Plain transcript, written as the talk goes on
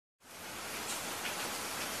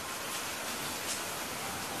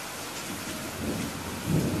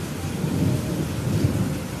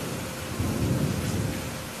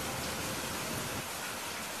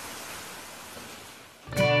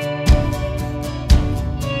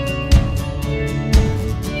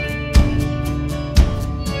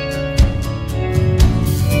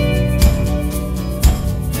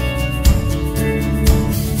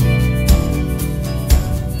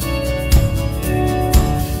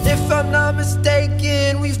I'm not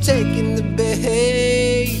mistaken, we've taken the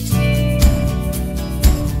bait.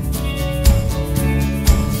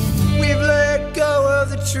 We've let go of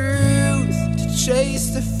the truth to chase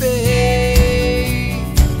the fate.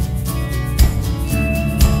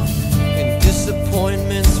 And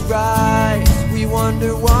disappointments rise, we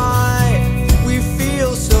wonder why we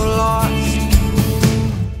feel so lost.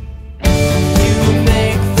 You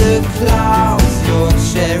make the clouds your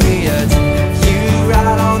chariot, you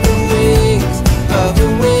ride on the wings of the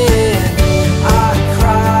wind. I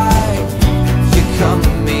cry, you come to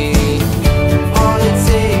me. All it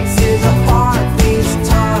takes is a heartbeat's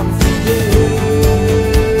time for you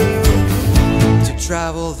to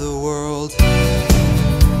travel the world.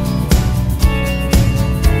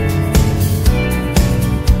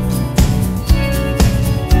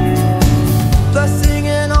 Blessing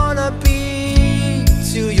and honor be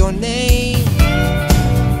to your name.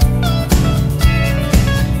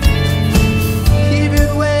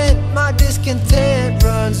 Even when my discontent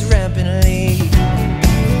runs rampantly,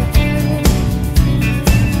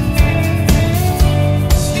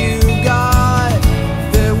 it's you, God,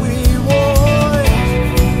 that we want.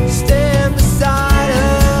 Stand beside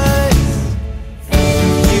us.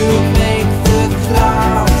 You make the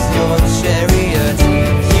clouds your chariot,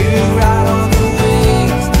 you ride on the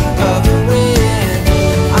wings of the wind.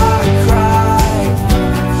 I cry,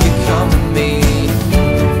 you come to me.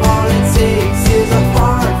 All it takes is a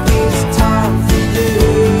heartbeat's time for you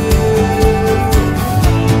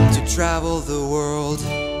to travel the world.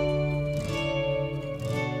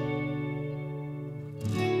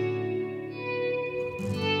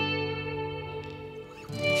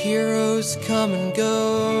 Heroes come and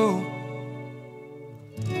go,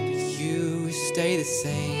 but you stay the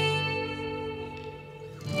same.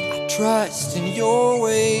 I trust in your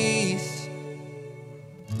ways.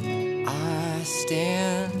 I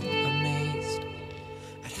stand amazed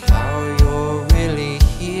at how you're really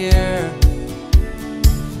here,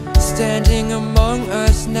 standing among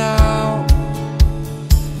us now.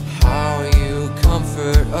 How you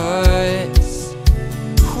comfort us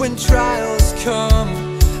when trials come.